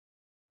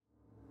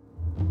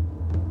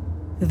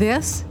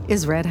This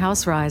is Red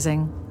House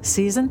Rising,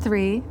 Season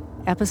 3,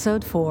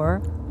 Episode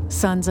 4,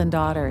 Sons and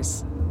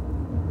Daughters.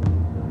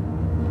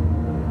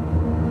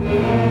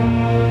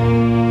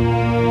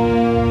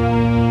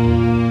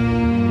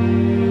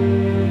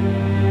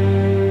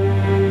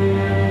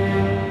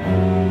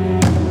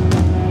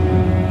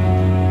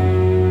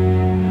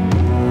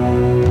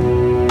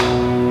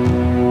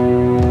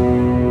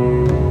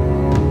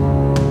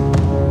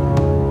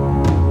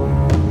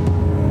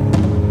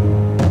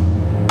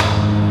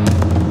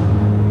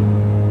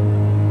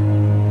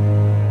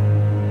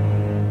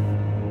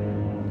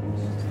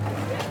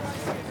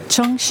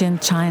 Chongqing,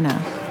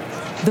 China.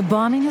 The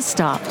bombing has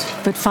stopped,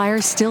 but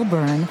fires still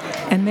burn,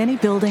 and many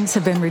buildings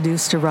have been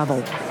reduced to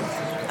rubble.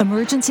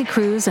 Emergency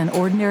crews and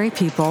ordinary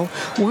people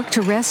work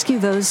to rescue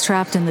those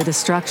trapped in the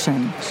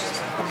destruction.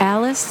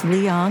 Alice,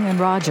 Liang, and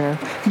Roger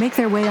make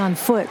their way on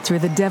foot through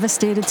the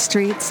devastated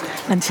streets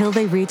until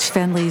they reach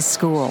Fenli's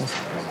school.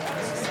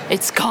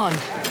 It's gone.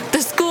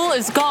 The school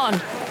is gone.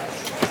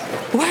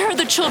 Where are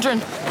the children?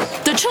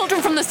 The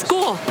children from the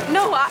school.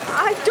 No,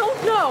 I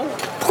don't know.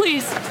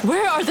 Please,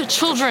 where are the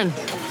children?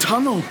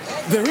 Tunnel.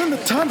 They're in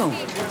the tunnel.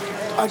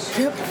 I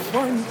can't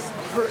find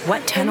her.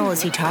 What tunnel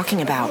is he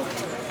talking about?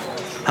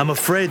 I'm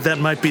afraid that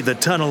might be the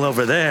tunnel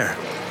over there,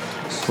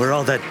 where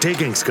all that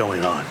digging's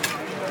going on.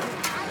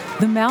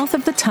 The mouth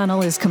of the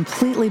tunnel is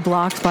completely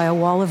blocked by a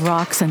wall of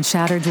rocks and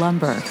shattered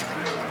lumber.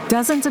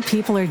 Dozens of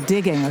people are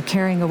digging or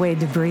carrying away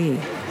debris.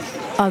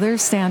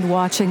 Others stand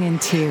watching in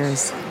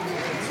tears.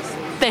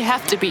 They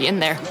have to be in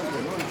there.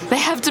 They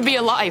have to be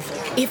alive.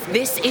 If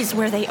this is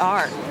where they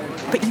are.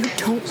 But you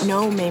don't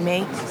know,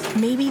 Mei.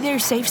 Maybe they're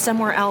safe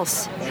somewhere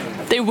else.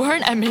 They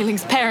weren't at Mei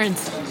Ling's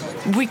parents.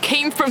 We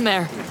came from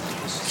there.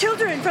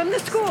 Children from the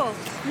school.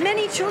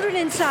 Many children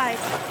inside.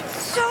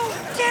 So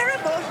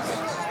terrible.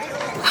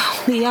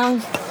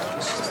 Liang.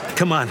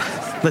 Come on,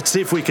 let's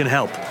see if we can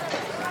help.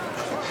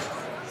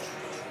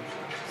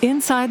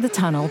 Inside the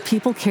tunnel,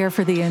 people care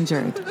for the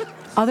injured.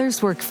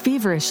 Others work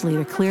feverishly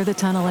to clear the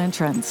tunnel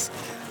entrance.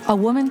 A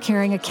woman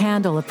carrying a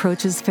candle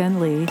approaches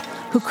Fenli,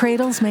 who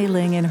cradles Mei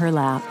Ling in her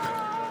lap.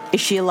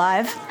 Is she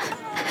alive?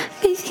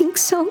 I think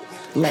so.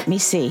 Let me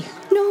see.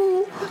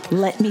 No.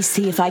 Let me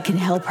see if I can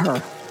help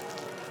her.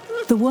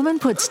 The woman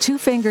puts 2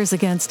 fingers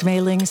against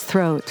Mei Ling's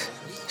throat.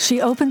 She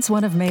opens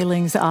one of Mei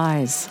Ling's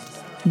eyes.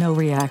 No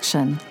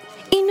reaction.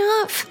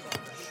 Enough.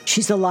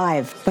 She's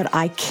alive, but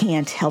I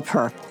can't help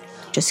her.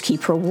 Just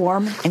keep her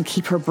warm and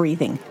keep her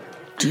breathing.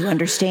 Do you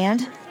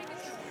understand?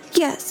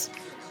 Yes.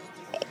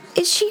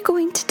 Is she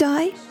going to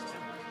die?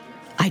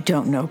 I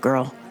don't know,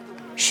 girl.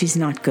 She's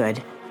not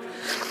good.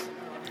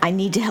 I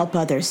need to help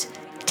others.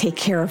 Take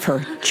care of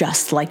her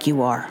just like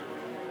you are.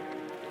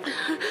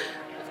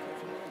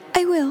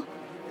 I will.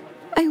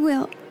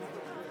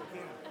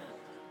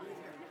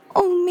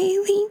 Oh, Mei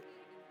Ling.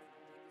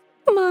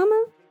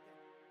 Mama.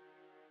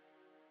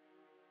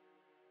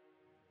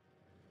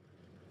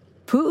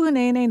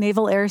 Pu'unene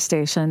Naval Air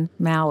Station,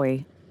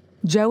 Maui.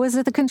 Jo is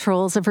at the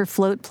controls of her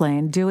float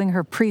plane doing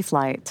her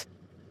pre-flight.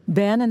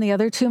 Ben and the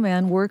other 2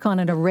 men work on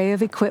an array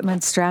of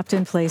equipment strapped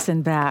in place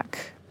in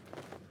back.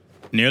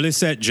 Nearly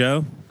set,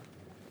 Jo.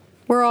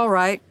 We're all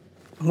right.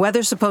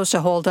 Weather's supposed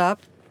to hold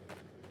up.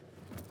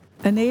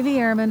 A Navy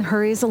airman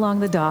hurries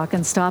along the dock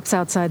and stops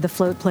outside the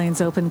float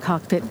plane's open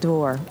cockpit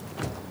door.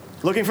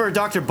 Looking for a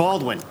Dr.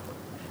 Baldwin.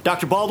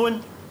 Dr.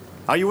 Baldwin,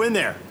 are you in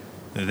there?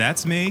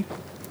 That's me.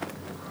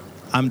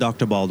 I'm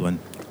Dr. Baldwin.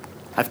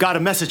 I've got a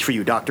message for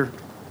you, Doctor.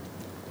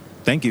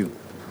 Thank you.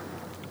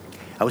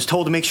 I was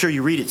told to make sure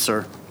you read it,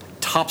 sir.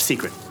 Top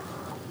secret.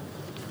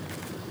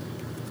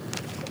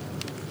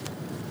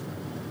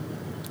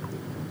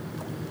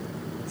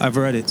 I've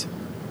read it.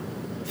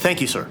 Thank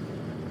you, sir.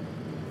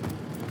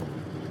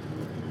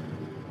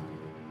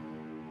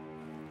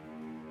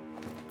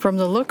 From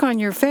the look on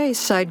your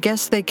face, I'd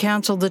guess they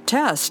canceled the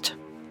test.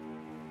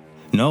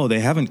 No, they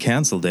haven't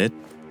canceled it.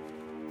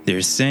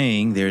 They're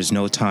saying there's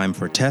no time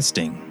for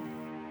testing.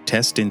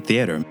 Test in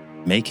theater.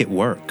 Make it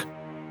work.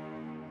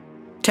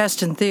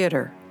 Test in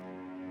theater.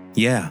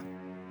 Yeah,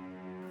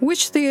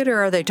 Which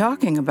theater are they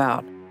talking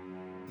about?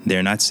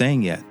 they're not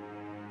saying yet.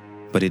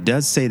 But it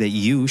does say that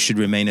you should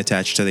remain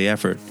attached to the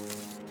effort.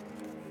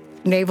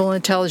 Naval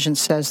Intelligence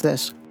says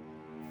this.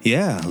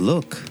 Yeah,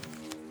 look.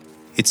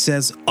 It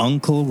says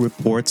Uncle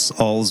reports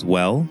all's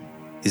well.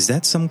 Is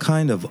that some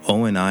kind of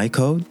O&I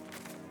code?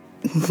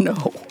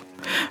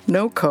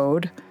 No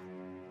code.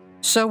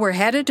 So we're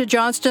headed to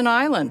Johnston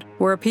Island,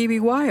 where a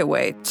PBY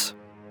awaits.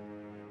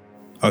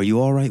 Are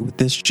you all right with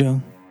this,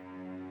 Jo?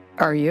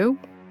 Are you?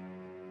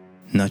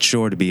 Not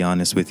sure, to be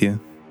honest with you.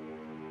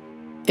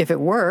 If it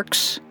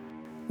works,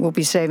 we'll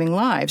be saving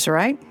lives,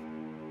 right?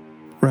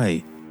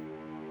 Right.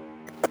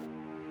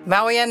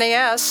 Maui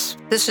NAS,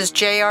 this is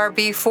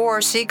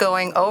JRB-4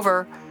 seagoing,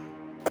 over.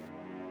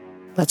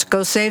 Let's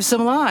go save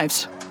some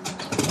lives.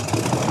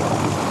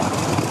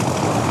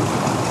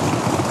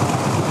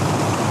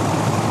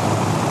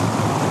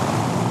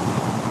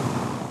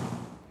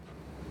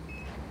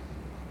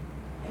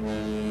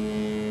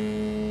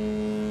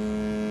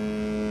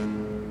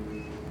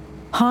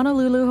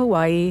 Honolulu,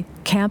 Hawaii,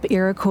 Camp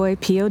Iroquois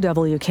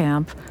POW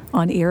Camp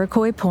on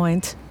Iroquois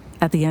Point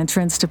at the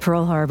entrance to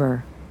Pearl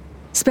Harbor.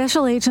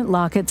 Special Agent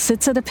Lockett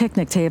sits at a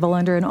picnic table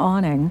under an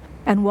awning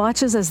and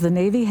watches as the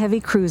Navy heavy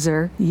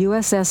cruiser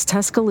USS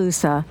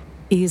Tuscaloosa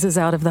eases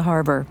out of the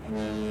harbor.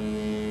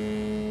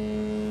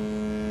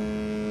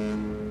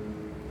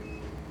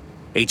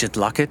 Agent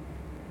Lockett?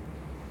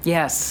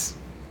 Yes.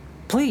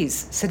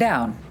 Please, sit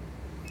down.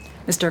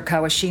 Mr.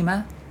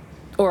 Kawashima?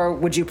 Or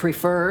would you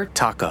prefer...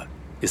 Taka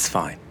is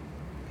fine.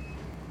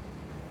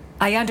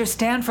 I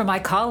understand from my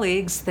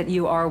colleagues that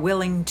you are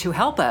willing to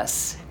help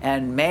us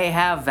and may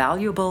have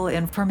valuable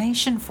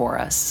information for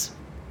us.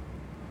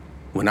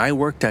 When I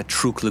worked at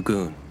Truk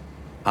Lagoon,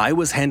 I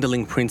was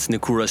handling Prince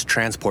Nikura's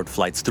transport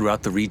flights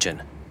throughout the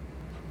region.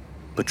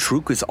 But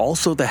Truk is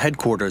also the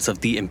headquarters of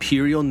the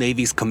Imperial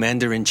Navy's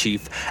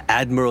Commander-in-Chief,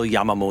 Admiral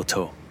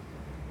Yamamoto.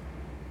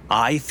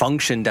 I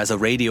functioned as a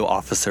radio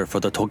officer for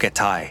the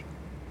Toketai,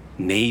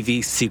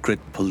 Navy Secret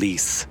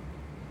Police.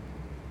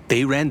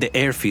 They ran the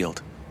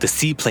airfield, the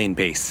seaplane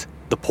base,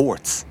 the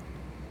ports.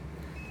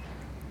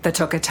 The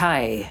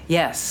Toketai,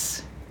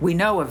 yes. We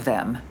know of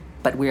them,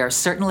 but we are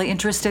certainly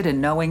interested in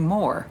knowing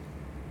more.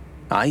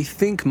 I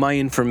think my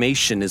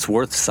information is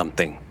worth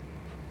something.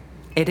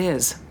 It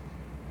is.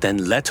 Then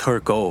let her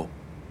go.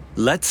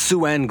 Let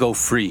Sue-Ann go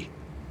free.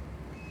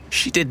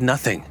 She did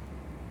nothing.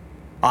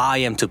 I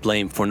am to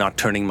blame for not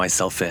turning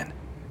myself in,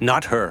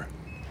 not her.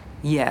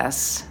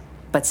 Yes,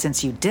 but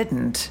since you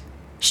didn't,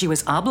 she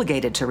was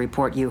obligated to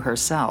report you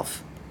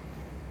herself.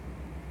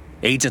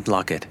 Agent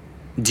Lockett,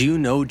 do you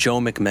know Joe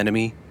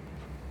McMenemy?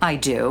 I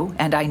do,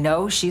 and I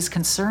know she's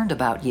concerned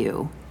about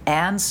you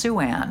and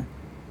Sue-Ann.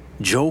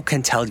 Joe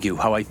can tell you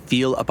how I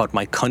feel about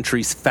my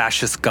country's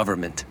fascist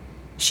government.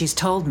 She's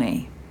told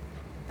me.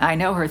 I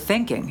know her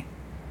thinking.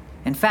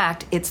 In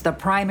fact, it's the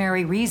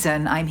primary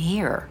reason I'm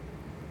here.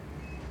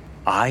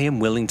 I am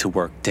willing to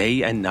work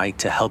day and night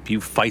to help you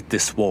fight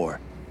this war,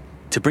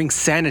 to bring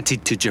sanity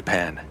to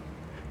Japan.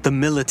 The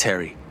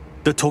military,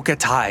 the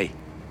Toketai,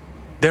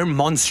 they're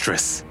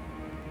monstrous,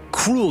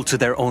 cruel to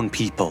their own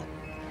people.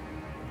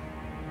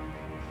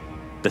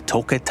 The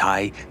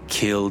Toketai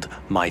killed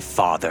my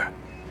father.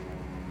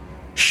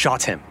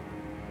 Shot him.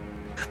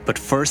 But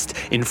first,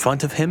 in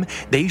front of him,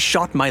 they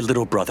shot my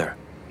little brother.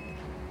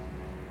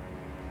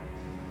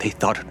 They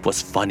thought it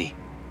was funny.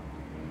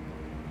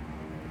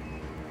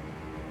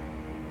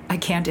 I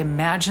can't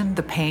imagine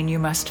the pain you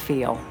must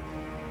feel.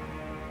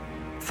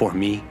 For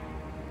me,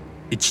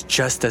 it's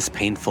just as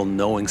painful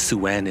knowing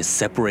Sue-Ann is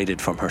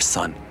separated from her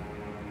son.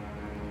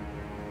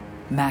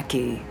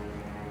 Mackie,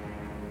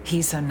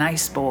 he's a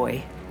nice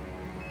boy.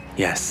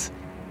 Yes,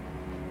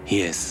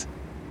 he is.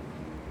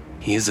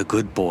 He is a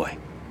good boy.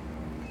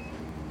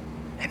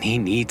 And he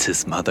needs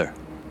his mother.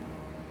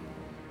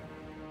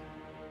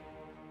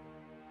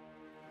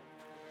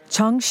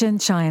 Chongshin,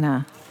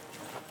 China.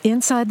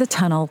 Inside the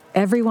tunnel,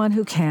 everyone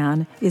who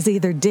can is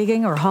either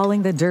digging or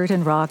hauling the dirt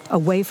and rock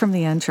away from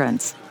the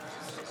entrance.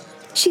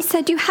 She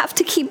said you have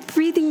to keep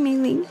breathing,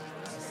 Mei-Ling.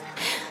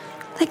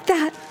 Like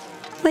that.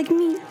 Like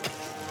me.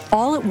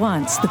 All at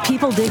once, the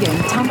people digging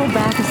tumble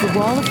back as the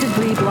wall of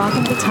debris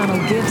blocking the tunnel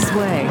gives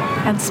way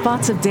and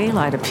spots of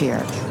daylight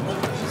appear.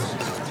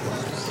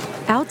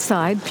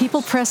 Outside,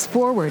 people press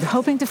forward,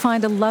 hoping to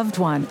find a loved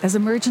one as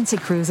emergency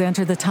crews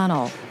enter the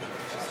tunnel.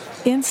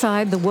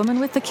 Inside, the woman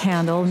with the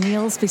candle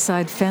kneels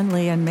beside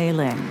Fen-Li and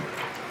Mei-Ling.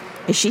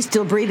 Is she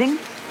still breathing?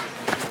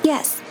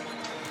 Yes.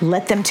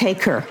 Let them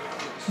take her.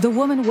 The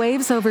woman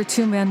waves over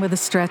two men with a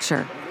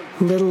stretcher.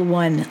 Little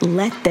one,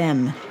 let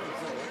them.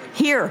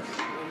 Here,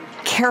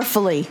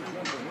 carefully.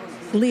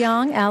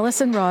 Liang,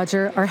 Alice, and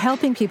Roger are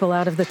helping people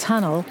out of the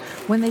tunnel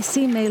when they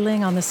see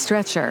Mei-Ling on the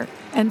stretcher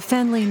and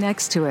Fen-Li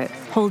next to it,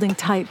 holding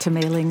tight to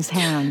Mei-Ling's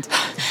hand.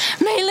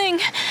 Mei-Ling!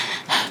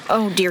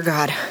 Oh, dear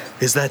God.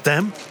 Is that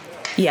them?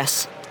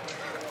 Yes.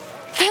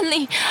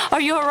 Fen-Li,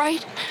 are you all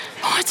right?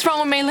 What's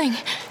wrong with Mei-Ling?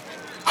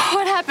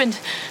 What happened?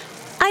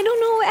 I don't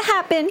know what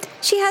happened.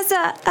 She has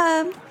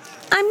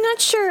I'm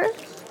not sure.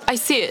 I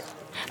see it.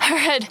 Her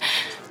head.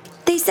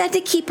 They said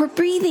to keep her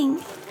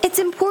breathing. It's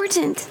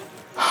important.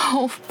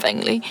 Oh,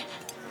 Fen-Li.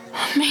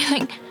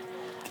 Mei-Ling.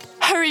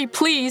 Hurry,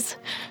 please.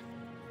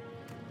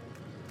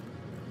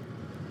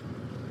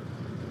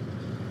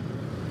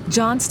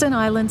 Johnston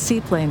Island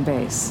Seaplane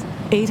Base,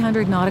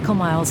 800 nautical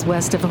miles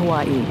west of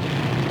Hawaii.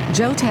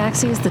 Joe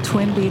taxis the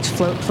Twin Beach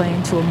float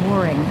plane to a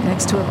mooring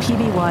next to a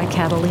PBY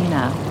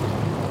Catalina.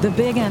 The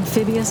big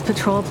amphibious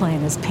patrol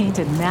plane is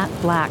painted matte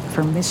black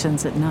for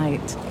missions at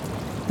night.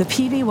 The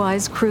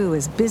PBY's crew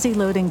is busy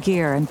loading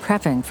gear and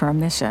prepping for a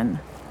mission.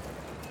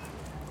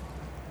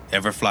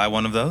 Ever fly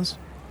one of those?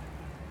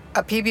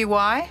 A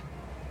PBY?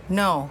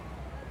 No.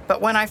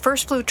 But when I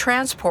first flew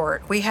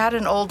transport, we had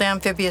an old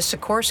amphibious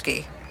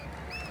Sikorsky.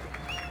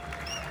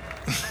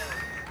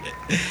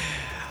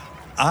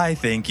 I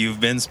think you've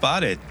been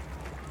spotted.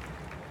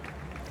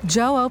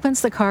 Joe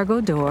opens the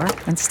cargo door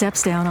and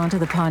steps down onto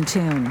the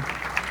pontoon.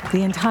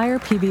 The entire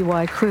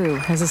PBY crew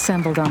has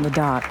assembled on the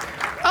dock.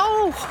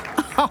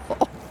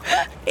 Oh,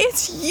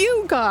 it's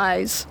you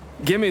guys.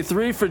 Give me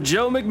 3 for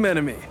Joe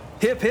McMenemy.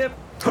 Hip, hip.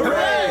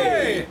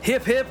 Hooray!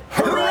 Hip, hip.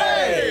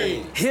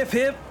 Hooray! Hip,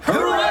 hip.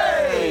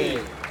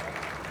 Hooray!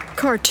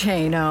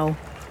 Cartano.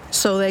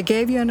 So they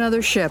gave you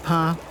another ship,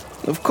 huh?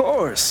 Of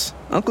course.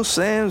 Uncle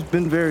Sam's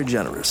been very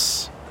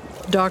generous.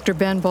 Dr.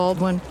 Ben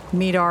Baldwin,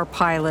 meet our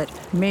pilot,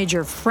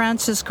 Major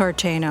Francis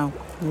Cartano,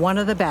 one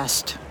of the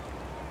best.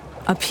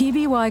 A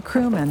PBY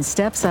crewman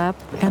steps up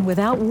and,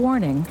 without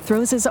warning,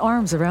 throws his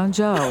arms around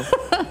Joe.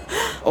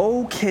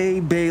 Okay,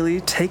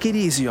 Bailey, take it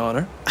easy on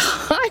her.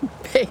 Hi,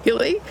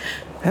 Bailey.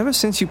 Ever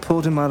since you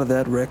pulled him out of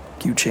that wreck,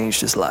 you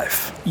changed his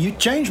life. You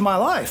changed my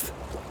life.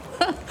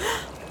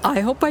 I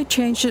hope I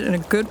changed it in a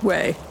good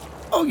way.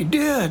 Oh, you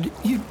did.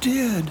 You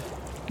did.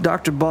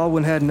 Dr.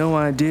 Baldwin had no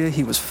idea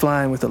he was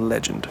flying with a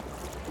legend.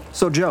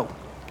 So, Joe,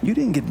 you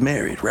didn't get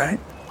married, right?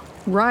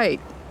 Right.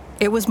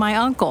 It was my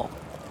uncle.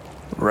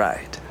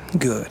 Right.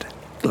 Good.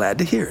 Glad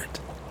to hear it.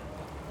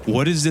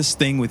 What is this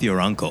thing with your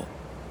uncle?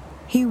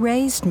 He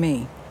raised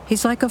me.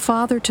 He's like a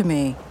father to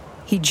me.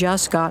 He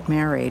just got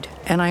married,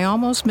 and I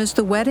almost missed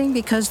the wedding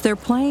because their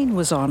plane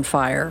was on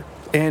fire.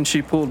 And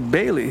she pulled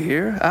Bailey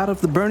here out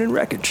of the burning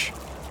wreckage.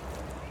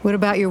 What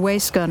about your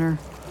waist gunner?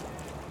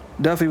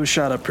 Duffy was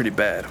shot up pretty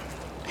bad.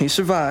 He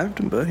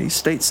survived, but he's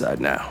stateside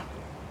now.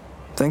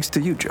 Thanks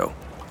to you, Joe.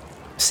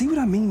 See what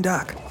I mean,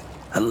 Doc?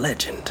 A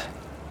legend.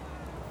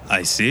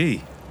 I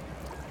see.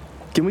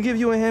 Can we give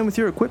you a hand with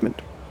your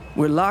equipment?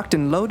 We're locked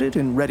and loaded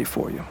and ready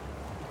for you.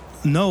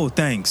 No,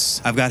 thanks.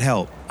 I've got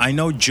help. I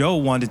know Joe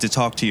wanted to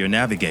talk to your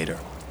navigator.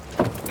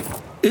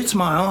 It's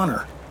my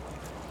honor.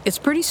 It's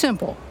pretty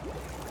simple.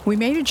 We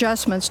made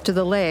adjustments to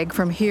the leg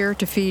from here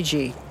to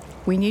Fiji.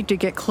 We need to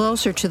get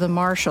closer to the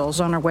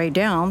marshals on our way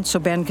down so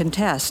Ben can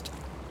test.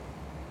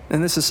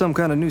 And this is some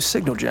kind of new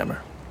signal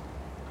jammer.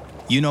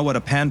 You know what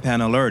a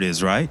pan-pan alert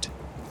is, right?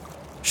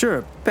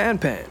 Sure,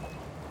 pan-pan.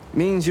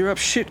 Means you're up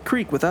shit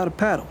creek without a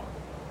paddle.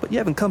 But you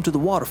haven't come to the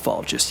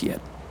waterfall just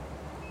yet.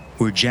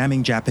 We're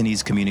jamming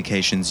Japanese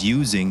communications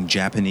using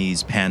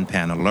Japanese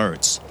pan-pan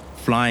alerts.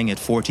 Flying at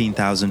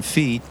 14,000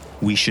 feet,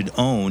 we should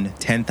own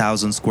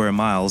 10,000 square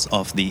miles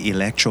of the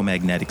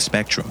electromagnetic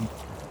spectrum.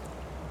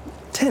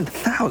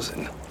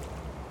 10,000?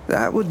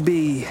 That would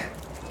be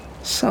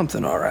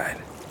something, all right.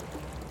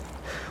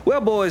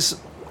 Well, boys,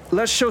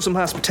 let's show some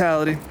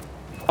hospitality.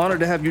 Honored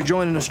to have you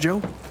joining us,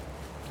 Joe.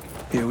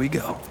 Here we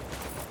go.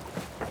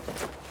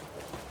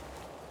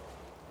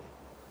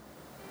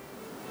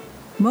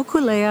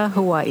 Mokulea,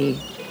 Hawaii.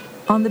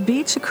 On the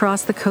beach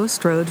across the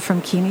coast road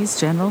from Keeney's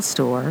General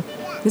Store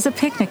is a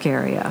picnic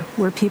area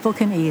where people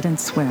can eat and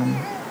swim.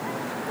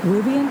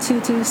 Ruby and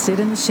Tutu sit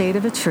in the shade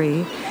of a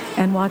tree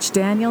and watch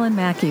Daniel and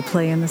Mackie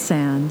play in the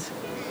sand.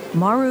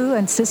 Maru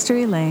and Sister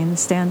Elaine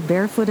stand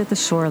barefoot at the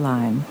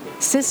shoreline.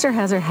 Sister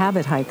has her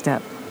habit hiked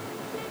up.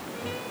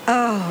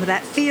 Oh,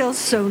 that feels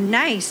so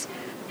nice.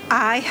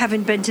 I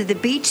haven't been to the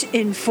beach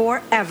in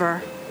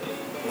forever.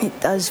 It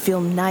does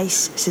feel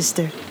nice,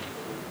 Sister.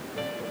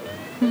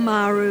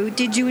 Maru,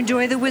 did you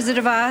enjoy The Wizard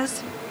of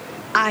Oz?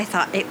 I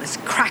thought it was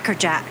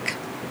crackerjack.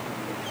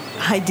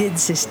 I did,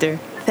 Sister.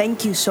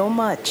 Thank you so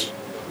much.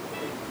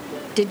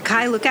 Did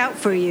Kai look out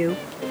for you?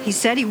 He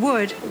said he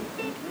would.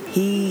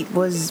 He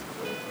was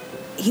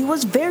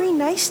very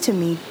nice to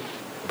me,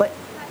 but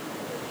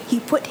he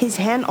put his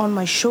hand on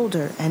my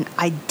shoulder and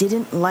I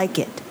didn't like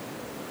it.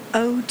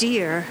 Oh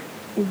dear.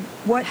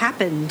 What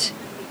happened?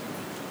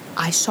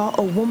 I saw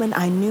a woman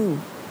I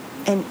knew,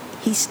 and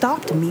he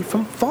stopped me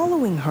from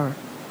following her.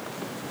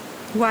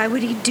 Why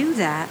would he do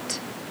that?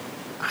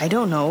 I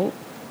don't know.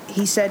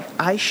 He said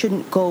I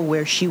shouldn't go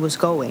where she was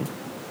going.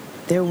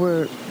 There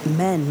were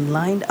men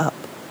lined up.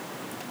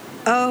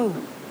 Oh,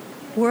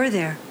 were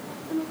there?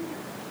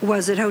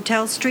 Was it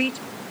Hotel Street?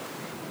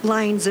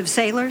 Lines of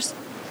sailors?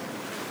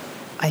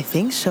 I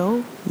think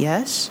so,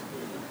 yes.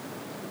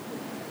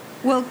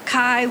 Well,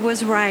 Kai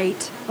was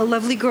right. A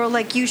lovely girl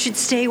like you should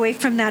stay away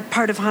from that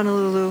part of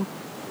Honolulu.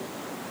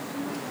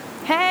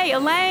 Hey,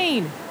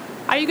 Elaine!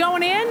 Are you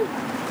going in?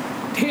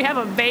 Do you have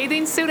a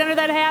bathing suit under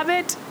that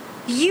habit?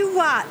 You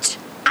watch.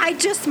 I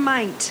just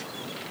might.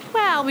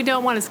 Well, we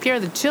don't want to scare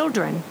the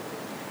children.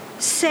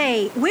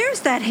 Say,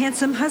 where's that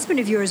handsome husband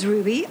of yours,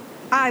 Ruby?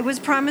 I was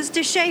promised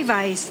a shave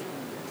ice.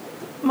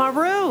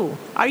 Maru,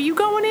 are you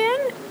going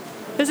in?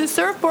 There's a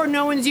surfboard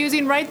no one's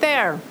using right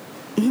there.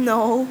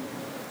 No,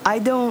 I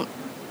don't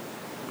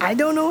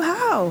know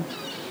how.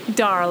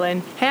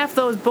 Darling, half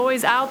those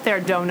boys out there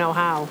don't know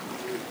how.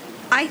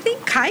 I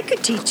think Kai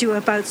could teach you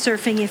about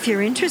surfing if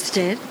you're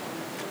interested.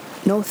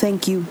 No,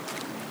 thank you.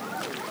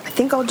 I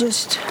think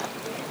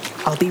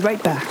I'll be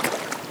right back.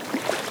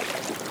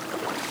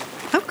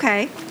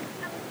 Okay.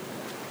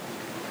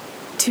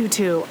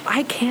 Tutu,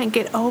 I can't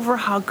get over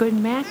how good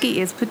Mackie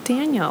is with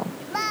Daniel.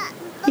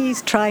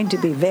 He's trying to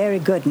be very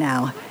good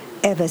now,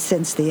 ever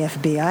since the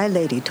FBI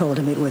lady told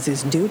him it was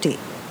his duty.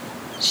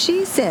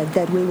 She said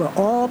that we were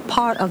all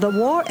part of the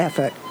war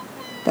effort,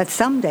 that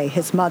someday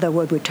his mother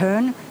would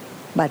return,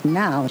 but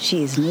now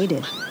she's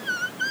needed.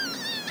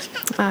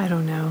 I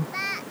don't know.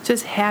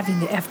 Just having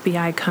the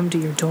FBI come to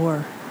your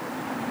door.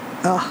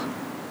 Oh,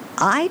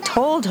 I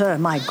told her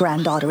my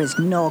granddaughter is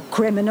no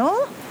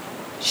criminal.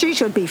 She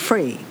should be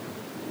free.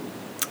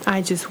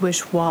 I just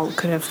wish Walt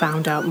could have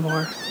found out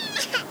more.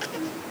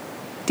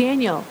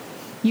 Daniel,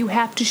 you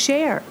have to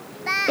share.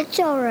 It's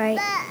all right.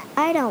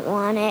 I don't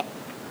want it.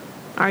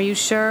 Are you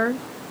sure?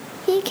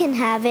 He can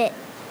have it.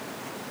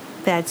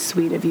 That's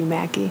sweet of you,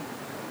 Mackie.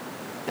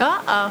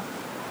 Uh-oh.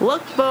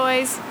 Look,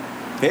 boys.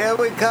 Here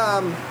we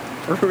come.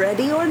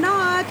 Ready or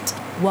not.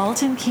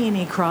 Walt and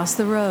Keeney cross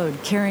the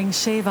road, carrying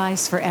shave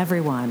ice for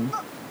everyone.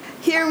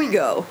 Here we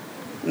go.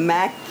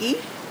 Mackie,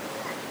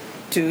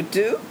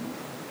 Tutu,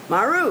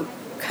 Maru,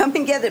 come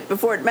and get it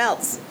before it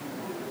melts.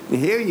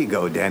 Here you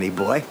go, Danny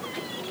boy.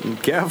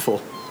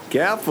 Careful.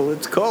 Careful,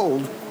 it's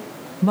cold.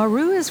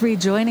 Maru is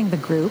rejoining the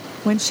group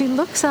when she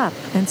looks up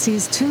and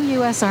sees 2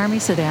 U.S. Army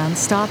sedans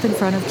stop in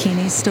front of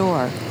Keeney's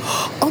store.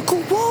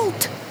 Uncle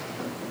Walt!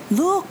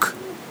 Look!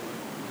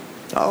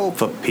 Oh,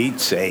 for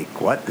Pete's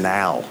sake, what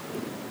now?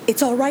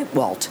 It's all right,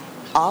 Walt.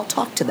 I'll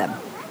talk to them.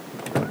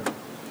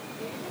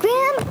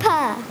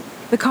 Grandpa!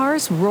 The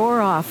cars roar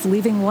off,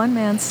 leaving one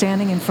man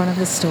standing in front of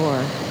the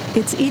store.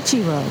 It's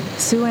Ichiro,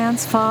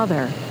 Sue-Ann's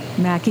father,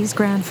 Mackie's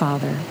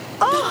grandfather.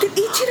 Oh, Dr.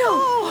 Ichiro!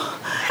 Oh,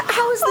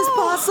 how is this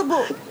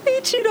possible?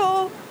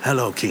 Ichiro!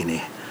 Hello,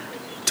 Keeney.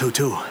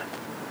 Tutu.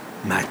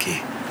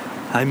 Mackie.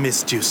 I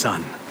missed you,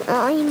 son.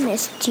 I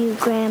missed you,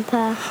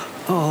 Grandpa.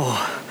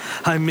 Oh,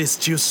 I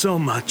missed you so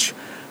much.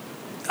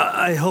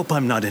 I hope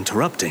I'm not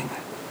interrupting.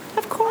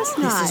 Of course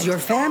not. This is your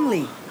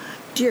family.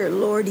 Dear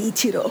Lord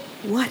Ichiro,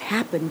 what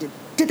happened?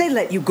 Did they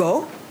let you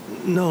go?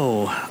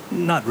 No,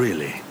 not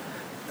really.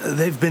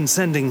 They've been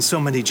sending so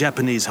many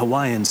Japanese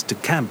Hawaiians to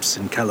camps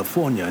in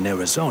California and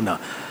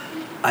Arizona.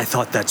 I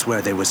thought that's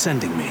where they were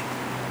sending me.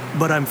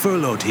 But I'm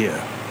furloughed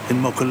here, in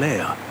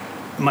Mokulea.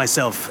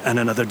 Myself and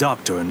another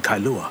doctor in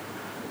Kailua.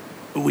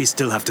 We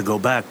still have to go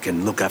back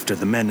and look after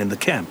the men in the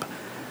camp.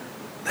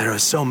 There are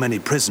so many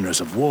prisoners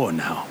of war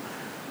now.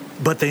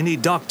 But they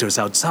need doctors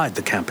outside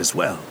the camp as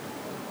well.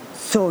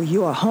 So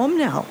you are home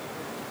now,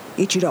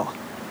 Ichiro.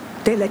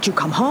 They let you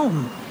come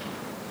home.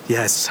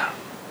 Yes,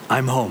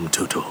 I'm home,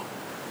 Tutu.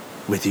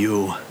 With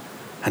you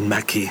and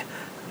Mackie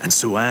and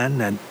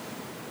Sue-Ann and...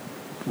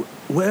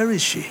 Where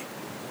is she?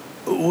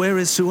 Where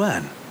is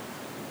Sue-Ann?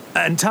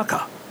 And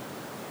Taka?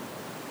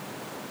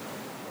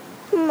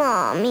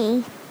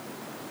 Mommy.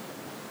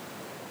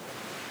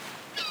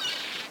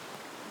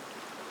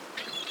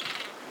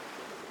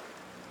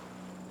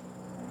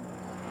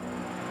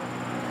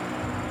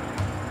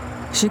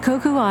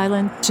 Shikoku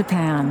Island,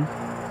 Japan.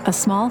 A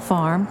small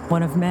farm,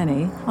 one of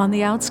many, on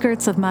the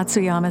outskirts of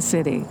Matsuyama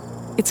City.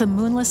 It's a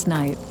moonless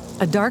night.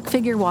 A dark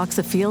figure walks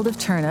a field of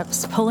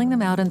turnips, pulling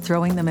them out and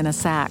throwing them in a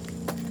sack.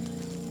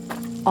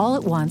 All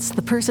at once,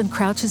 the person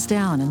crouches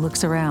down and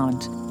looks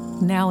around.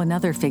 Now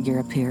another figure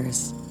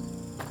appears.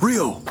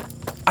 Rio,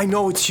 I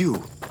know it's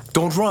you.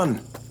 Don't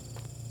run.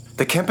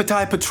 The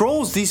Kempetai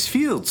patrols these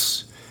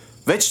fields.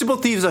 Vegetable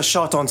thieves are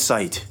shot on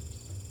sight.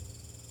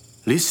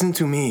 Listen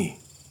to me.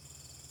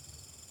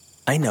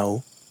 I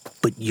know,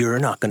 but you're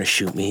not going to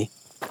shoot me.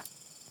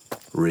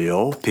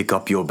 Rio, pick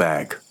up your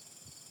bag.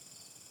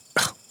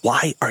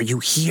 Why are you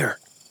here?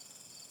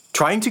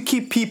 Trying to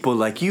keep people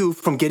like you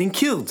from getting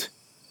killed.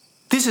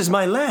 This is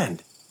my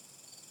land.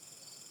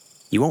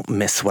 You won't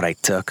miss what I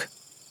took.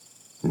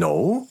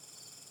 No,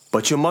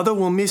 but your mother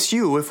will miss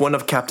you if one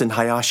of Captain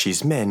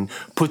Hayashi's men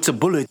puts a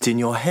bullet in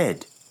your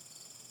head.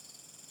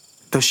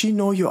 Does she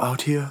know you're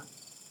out here?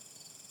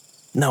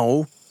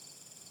 No.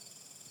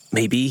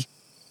 Maybe.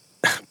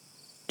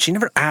 She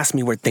never asked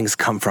me where things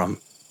come from.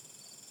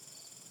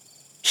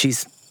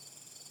 She's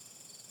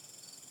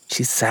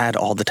sad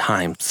all the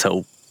time,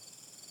 so...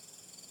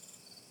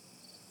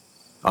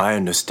 I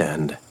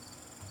understand.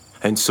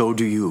 And so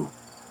do you.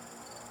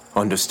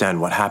 Understand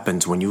what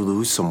happens when you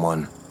lose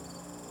someone.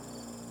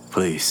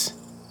 Please,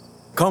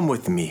 come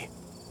with me.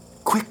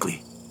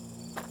 Quickly.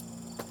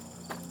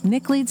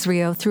 Nick leads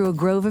Rio through a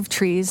grove of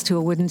trees to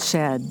a wooden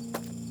shed.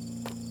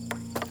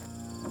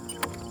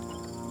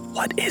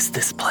 What is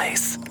this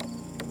place?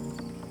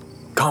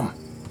 Come,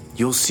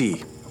 you'll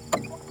see.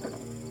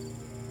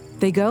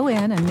 They go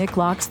in and Nick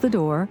locks the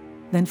door,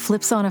 then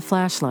flips on a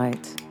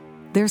flashlight.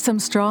 There's some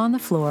straw on the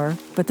floor,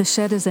 but the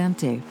shed is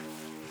empty.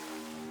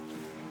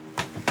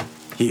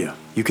 Here,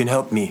 you can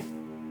help me.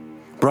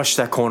 Brush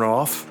that corner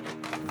off.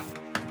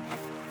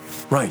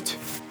 Right.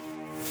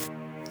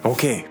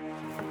 Okay,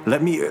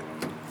 let me...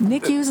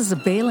 Nick uses a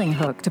bailing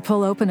hook to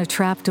pull open a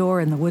trap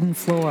door in the wooden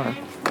floor.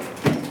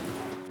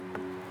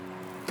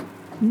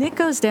 Nick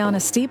goes down a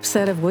steep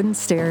set of wooden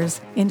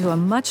stairs into a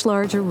much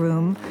larger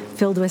room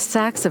filled with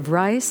sacks of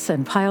rice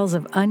and piles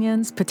of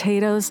onions,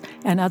 potatoes,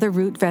 and other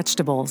root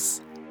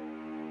vegetables.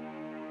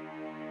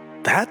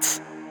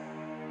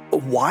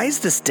 Why is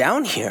this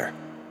down here?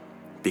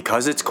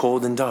 Because it's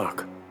cold and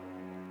dark.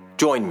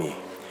 Join me.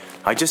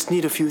 I just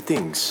need a few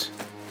things.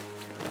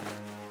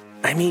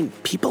 I mean,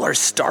 people are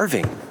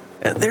starving.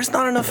 There's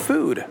not enough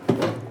food.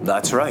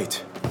 That's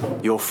right.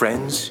 Your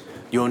friends,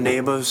 your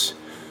neighbors,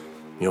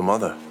 your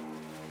mother.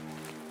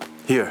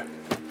 Here,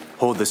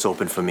 hold this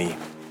open for me.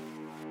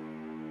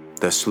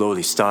 They're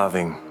slowly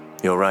starving.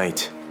 You're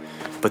right.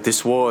 But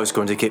this war is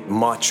going to get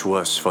much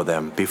worse for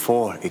them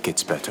before it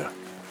gets better.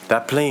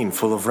 That plane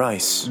full of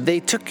rice. They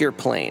took your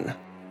plane.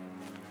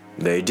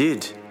 They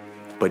did.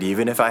 But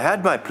even if I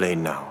had my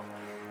plane now,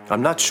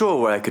 I'm not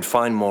sure where I could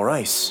find more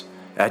rice,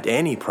 at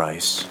any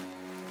price.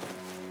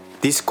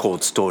 This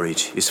cold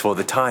storage is for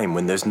the time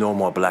when there's no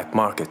more black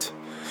market,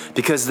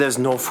 because there's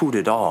no food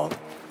at all,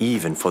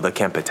 even for the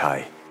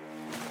Kempetai.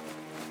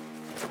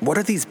 What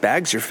are these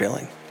bags you're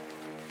filling?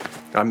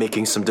 I'm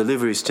making some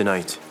deliveries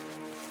tonight.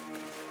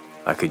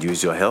 I could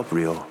use your help,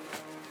 Rio.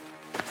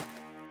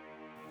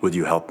 Would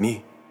you help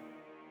me?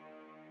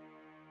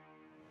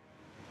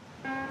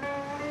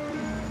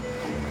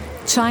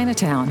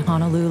 Chinatown,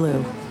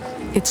 Honolulu.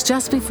 It's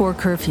just before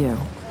curfew.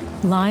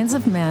 Lines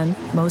of men,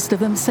 most of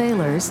them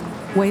sailors,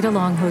 wait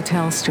along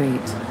Hotel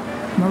Street.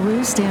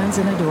 Maru stands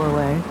in a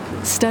doorway,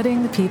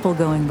 studying the people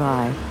going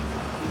by.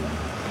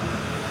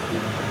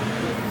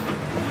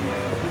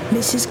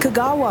 Mrs.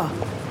 Kagawa,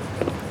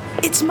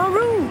 it's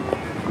Maru.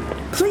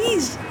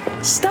 Please,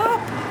 stop.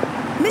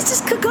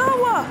 Mrs.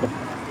 Kagawa.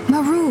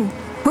 Maru,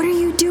 what are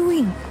you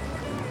doing?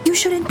 You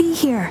shouldn't be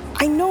here.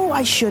 I know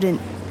I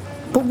shouldn't,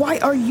 but why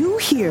are you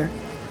here?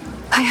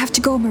 I have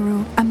to go,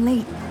 Maru. I'm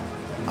late.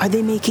 Are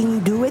they making you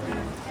do it?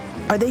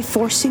 Are they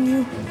forcing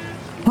you?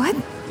 What?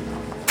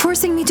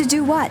 Forcing me to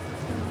do what?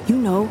 You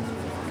know,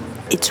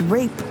 it's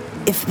rape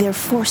if they're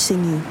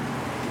forcing you.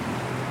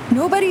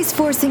 Nobody's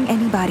forcing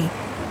anybody.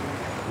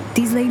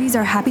 These ladies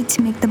are happy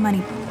to make the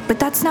money, but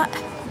that's not...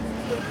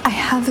 I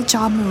have a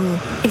job, Maru.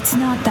 It's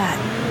not that.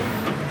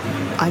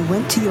 I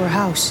went to your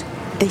house.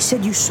 They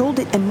said you sold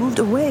it and moved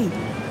away.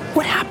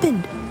 What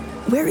happened?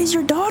 Where is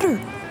your daughter?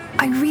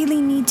 I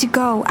really need to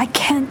go. I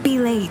can't be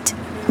late.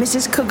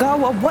 Mrs.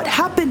 Kagawa, what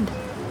happened?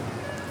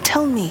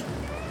 Tell me.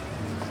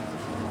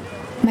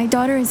 My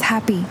daughter is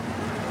happy.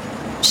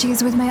 She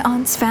is with my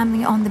aunt's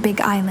family on the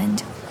Big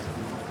Island.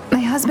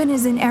 My husband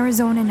is in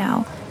Arizona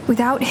now.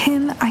 Without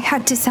him, I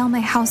had to sell my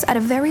house at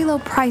a very low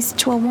price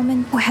to a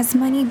woman who has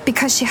money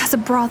because she has a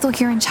brothel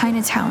here in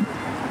Chinatown.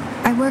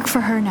 I work for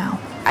her now.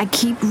 I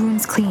keep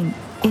rooms clean,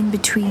 in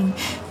between.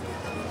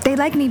 They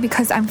like me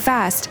because I'm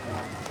fast.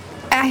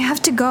 I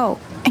have to go,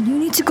 and you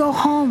need to go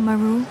home,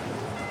 Maru.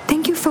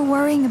 Thank you for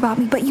worrying about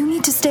me, but you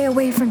need to stay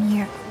away from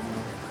here.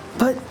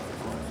 But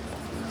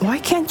why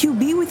can't you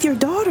be with your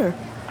daughter?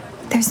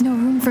 There's no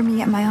room for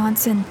me at my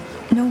aunt's and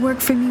no work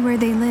for me where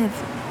they live.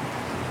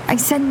 I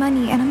send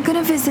money and I'm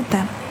gonna visit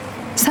them.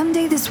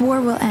 Someday this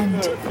war will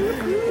end.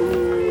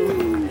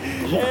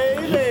 Hey,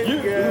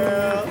 baby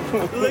girl.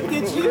 Look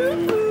at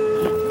you.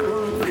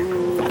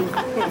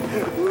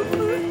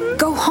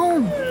 Go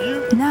home.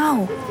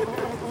 Now.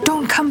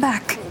 Don't come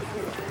back.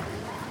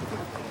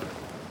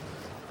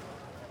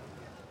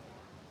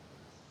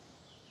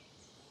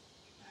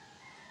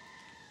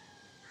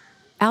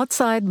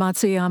 Outside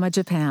Matsuyama,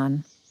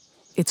 Japan.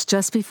 It's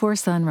just before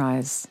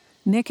sunrise.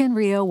 Nick and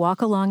Rio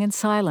walk along in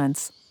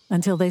silence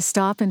until they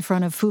stop in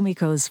front of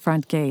Fumiko's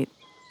front gate.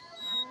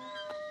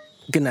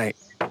 Good night.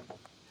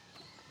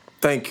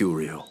 Thank you,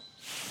 Rio.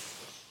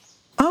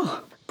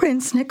 Oh,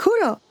 Prince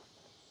Nekuro.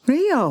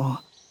 Rio,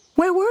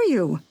 where were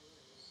you?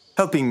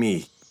 Helping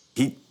me.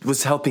 He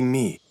was helping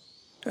me.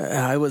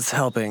 I was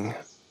helping.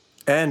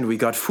 And we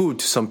got food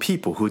to some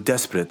people who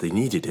desperately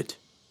needed it.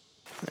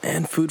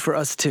 And food for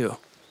us, too.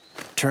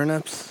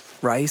 Turnips,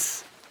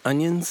 rice,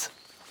 onions.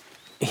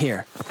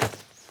 Here.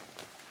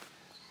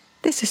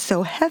 This is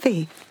so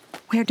heavy.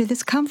 Where did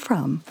this come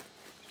from?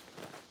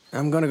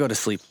 I'm gonna go to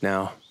sleep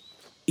now.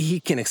 He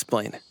can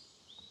explain.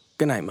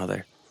 Good night,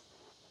 Mother.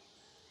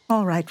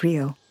 All right,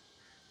 Rio.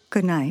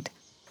 Good night.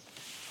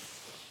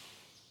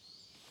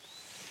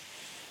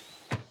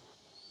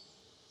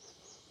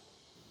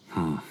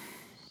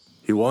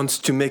 He wants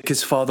to make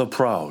his father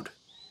proud.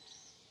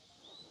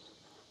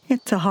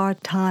 It's a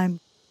hard time.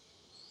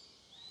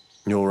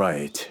 You're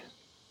right.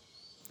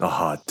 A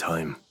hard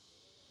time.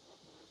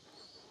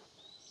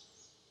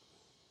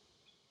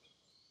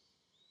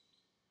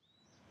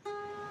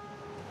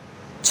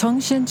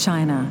 Chongshin,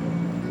 China.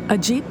 A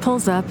Jeep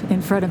pulls up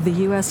in front of the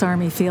U.S.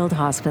 Army Field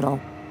Hospital.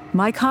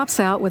 Mike hops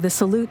out with a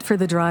salute for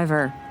the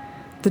driver.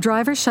 The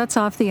driver shuts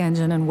off the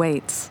engine and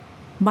waits.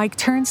 Mike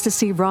turns to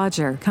see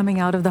Roger coming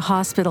out of the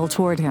hospital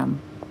toward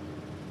him.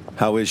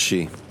 How is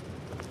she?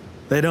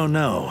 They don't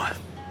know.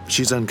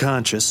 She's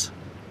unconscious.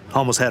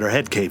 Almost had her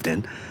head caved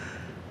in.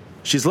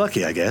 She's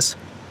lucky, I guess.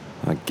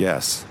 I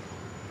guess.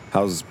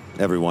 How's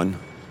everyone?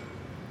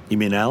 You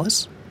mean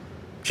Alice?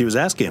 She was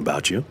asking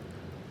about you.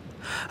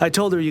 I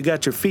told her you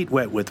got your feet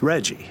wet with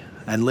Reggie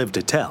and lived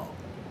to tell.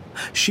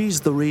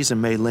 She's the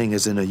reason Mei Ling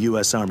is in a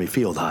U.S. Army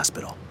field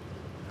hospital.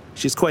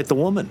 She's quite the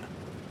woman.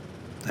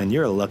 And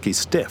you're a lucky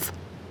stiff.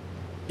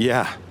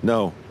 Yeah,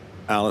 no.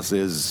 Alice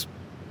is...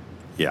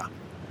 Yeah,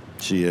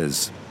 she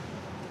is.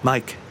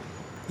 Mike,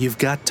 you've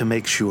got to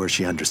make sure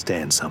she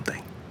understands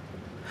something.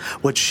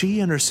 What she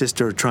and her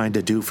sister are trying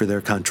to do for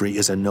their country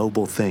is a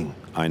noble thing.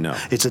 I know.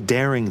 It's a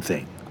daring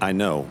thing. I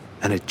know.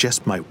 And it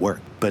just might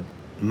work. But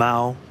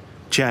Mao,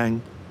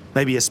 Chang,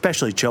 maybe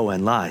especially Zhou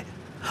Enlai,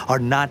 are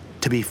not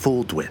to be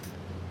fooled with.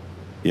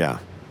 Yeah,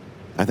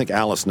 I think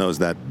Alice knows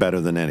that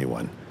better than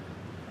anyone.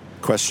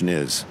 Question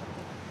is,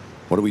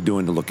 what are we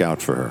doing to look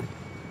out for her?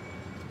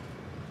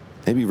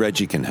 Maybe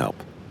Reggie can help.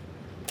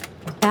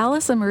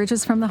 Alice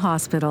emerges from the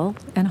hospital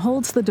and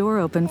holds the door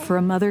open for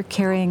a mother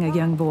carrying a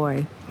young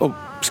boy. Oh,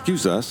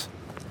 excuse us.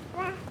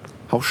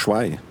 How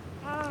shui?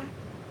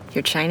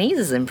 Your Chinese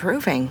is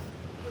improving.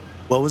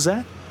 What was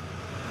that?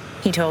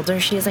 He told her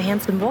she is a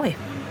handsome boy.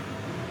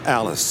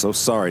 Alice, so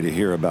sorry to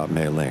hear about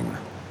Mei Ling.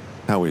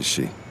 How is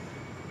she?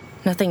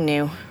 Nothing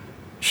new.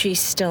 She's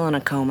still in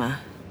a coma.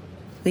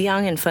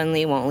 Liang and Fun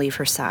Li won't leave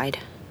her side.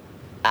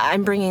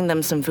 I'm bringing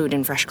them some food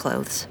and fresh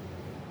clothes.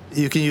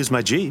 You can use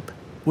my Jeep.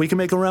 We can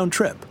make a round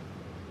trip.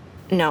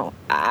 No,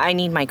 I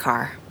need my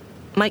car.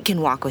 Mike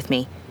can walk with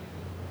me.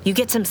 You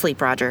get some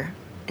sleep, Roger.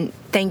 And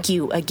thank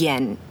you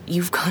again.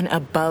 You've gone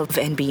above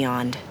and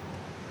beyond.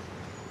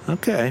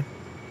 Okay.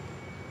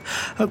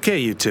 Okay,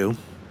 you two.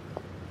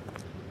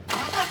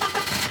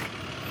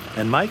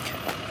 And Mike?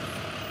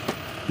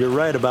 You're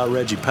right about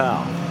Reggie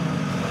Powell.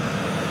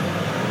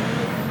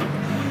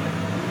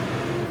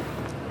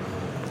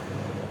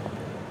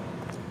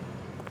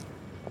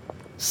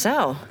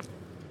 So,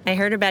 I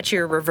heard about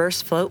your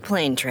reverse float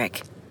plane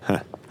trick.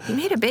 Huh. You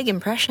made a big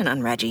impression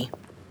on Reggie.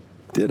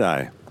 Did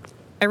I?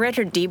 I read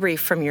her debrief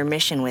from your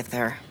mission with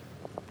her.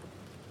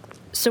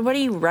 So what do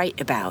you write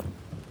about?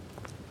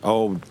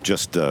 Oh,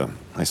 just,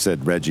 I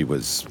said Reggie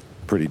was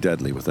pretty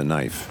deadly with a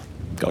knife,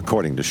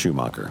 according to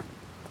Schumacher.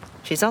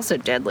 She's also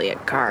deadly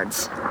at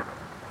cards.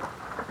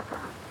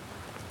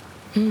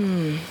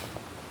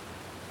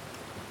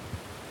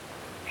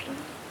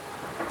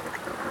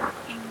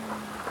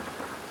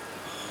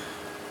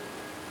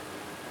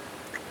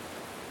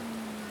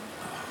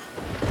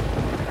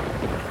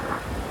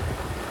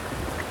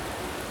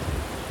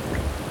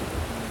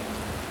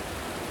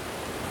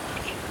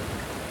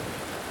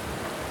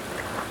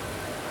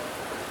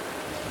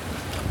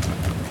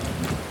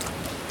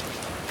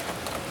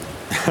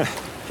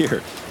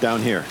 Here,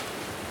 down here.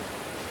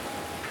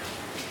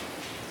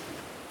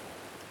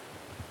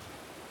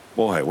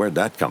 Boy, where'd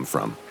that come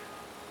from?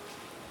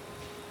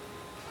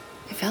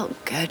 It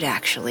felt good,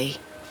 actually.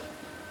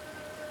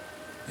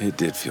 It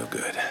did feel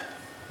good.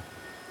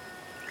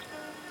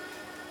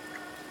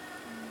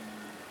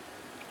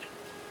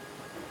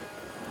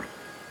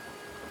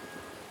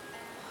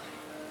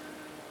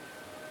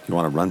 You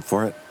want to run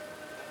for it?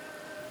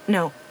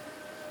 No.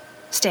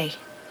 Stay.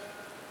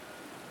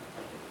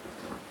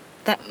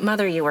 That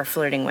mother you were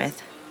flirting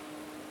with.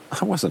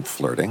 I wasn't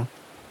flirting.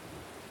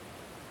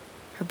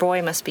 Her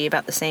boy must be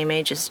about the same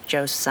age as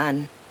Joe's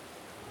son.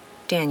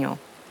 Daniel.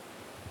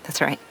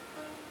 That's right.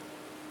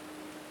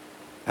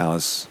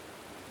 Alice,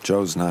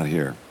 Joe's not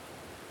here.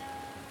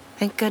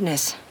 Thank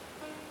goodness.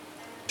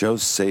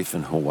 Joe's safe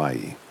in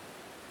Hawaii.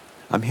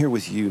 I'm here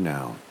with you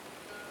now,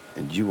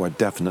 and you are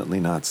definitely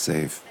not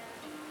safe.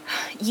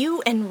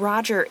 You and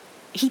Roger,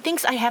 he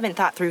thinks I haven't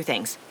thought through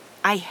things.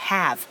 I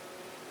have.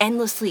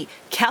 Endlessly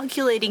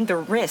calculating the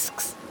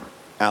risks.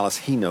 Alice,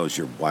 he knows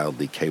you're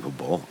wildly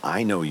capable.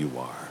 I know you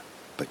are.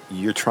 But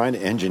you're trying to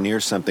engineer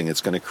something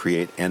that's going to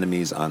create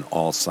enemies on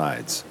all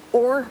sides.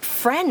 Or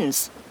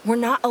friends. We're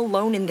not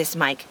alone in this,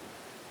 Mike.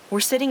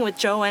 We're sitting with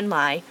Joe and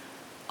Lai.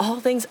 All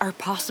things are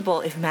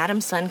possible if Madam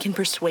Sun can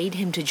persuade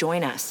him to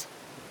join us.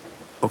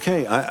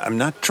 Okay, I'm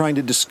not trying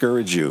to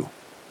discourage you.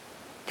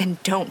 Then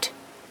don't.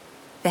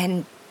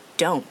 Then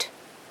don't.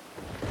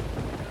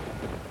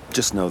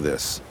 Just know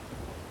this.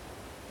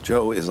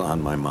 Joe is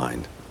on my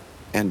mind,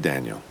 and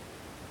Daniel.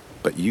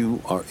 But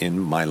you are in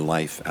my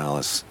life,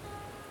 Alice.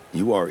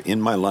 You are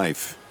in my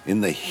life, in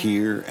the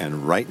here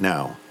and right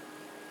now.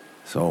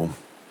 So,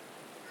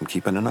 I'm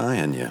keeping an eye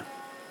on you,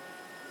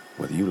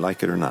 whether you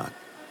like it or not.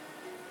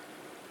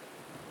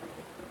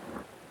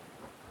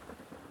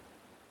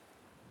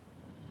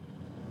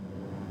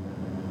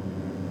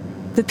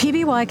 The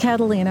PBY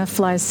Catalina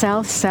flies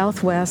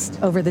south-southwest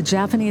over the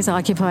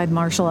Japanese-occupied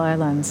Marshall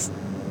Islands.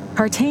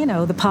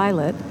 Cartano, the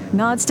pilot,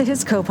 nods to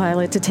his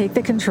co-pilot to take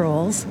the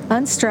controls,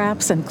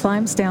 unstraps, and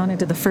climbs down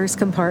into the first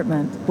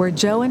compartment, where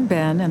Joe and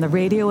Ben and the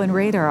radio and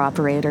radar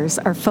operators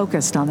are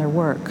focused on their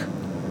work.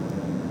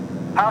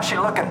 How's she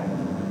looking?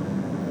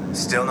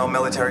 Still no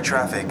military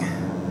traffic.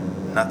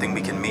 Nothing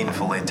we can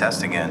meaningfully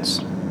test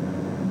against.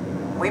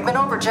 We've been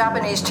over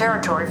Japanese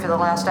territory for the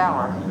last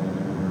hour.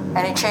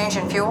 Any change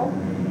in fuel?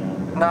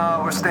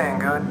 No, we're staying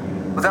good.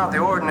 Without the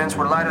ordnance,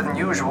 we're lighter than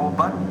usual,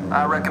 but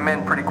I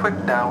recommend pretty quick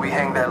now we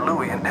hang that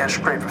Louis and head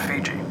straight for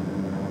Fiji.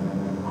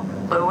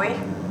 Louis?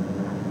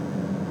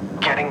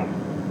 Getting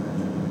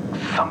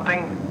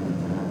something?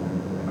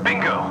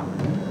 Bingo.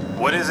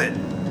 What is it?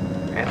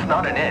 It's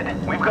not an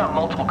it. We've got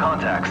multiple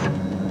contacts.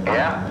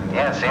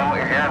 Yeah, seeing what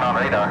you're hearing on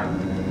radar.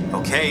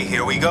 Okay,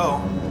 here we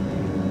go.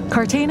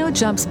 Cartano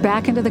jumps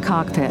back into the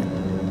cockpit.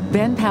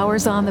 Ben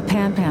powers on the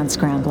Pan-Pan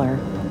scrambler.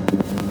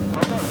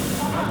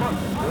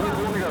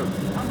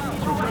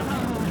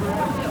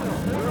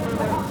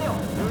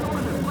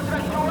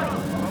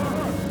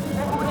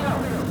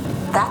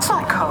 That's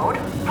not code.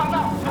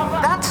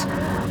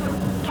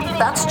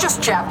 That's just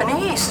just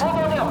Japanese.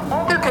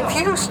 They're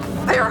confused.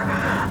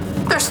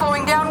 They're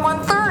slowing down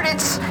 1/3.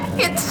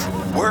 It's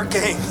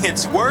working.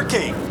 It's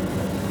working.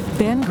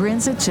 Ben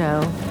grins at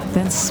Joe,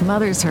 then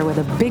smothers her with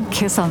a big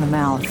kiss on the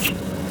mouth.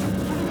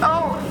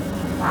 Oh.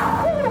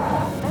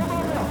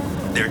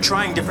 They're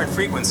trying different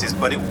frequencies,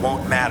 but it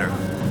won't matter.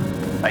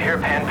 I hear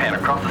pan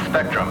across the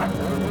spectrum.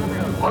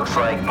 Looks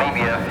like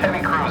maybe a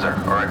heavy cruiser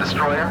or a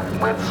destroyer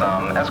with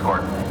some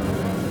escort.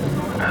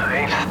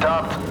 They've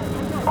stopped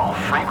all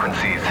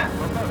frequencies.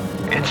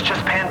 It's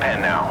just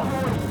pan now.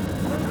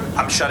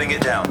 I'm shutting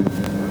it down.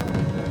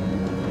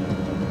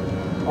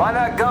 Why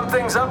not gum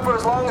things up for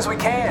as long as we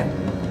can?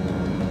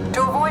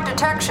 To avoid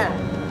detection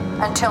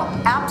until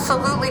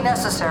absolutely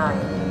necessary.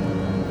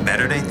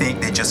 Better they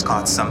think they just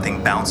caught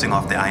something bouncing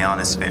off the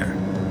ionosphere.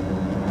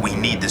 We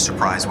need the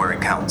surprise where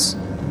it counts.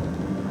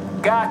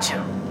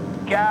 Gotcha.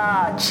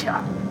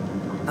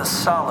 The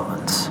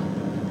Solomons.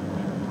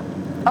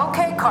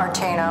 Okay,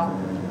 Cartano.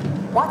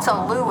 What's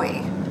a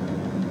Louie?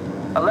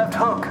 A left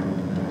hook,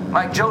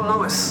 like Joe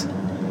Louis.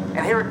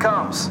 And here it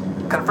comes.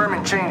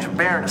 Confirming change of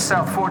bearing to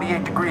south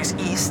 48 degrees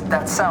east.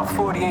 That's south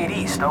 48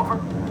 east, over.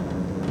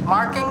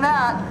 Marking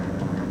that.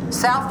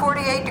 South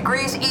 48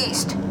 degrees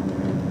east.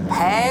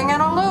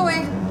 Hanging a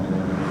Louie.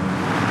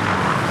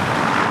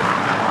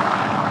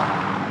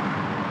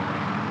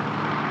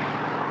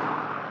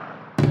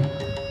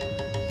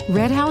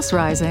 Red House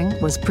Rising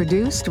was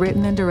produced,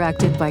 written, and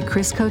directed by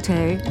Chris Cote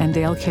and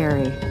Dale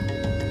Carey.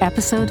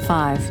 Episode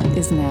 5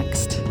 is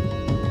next.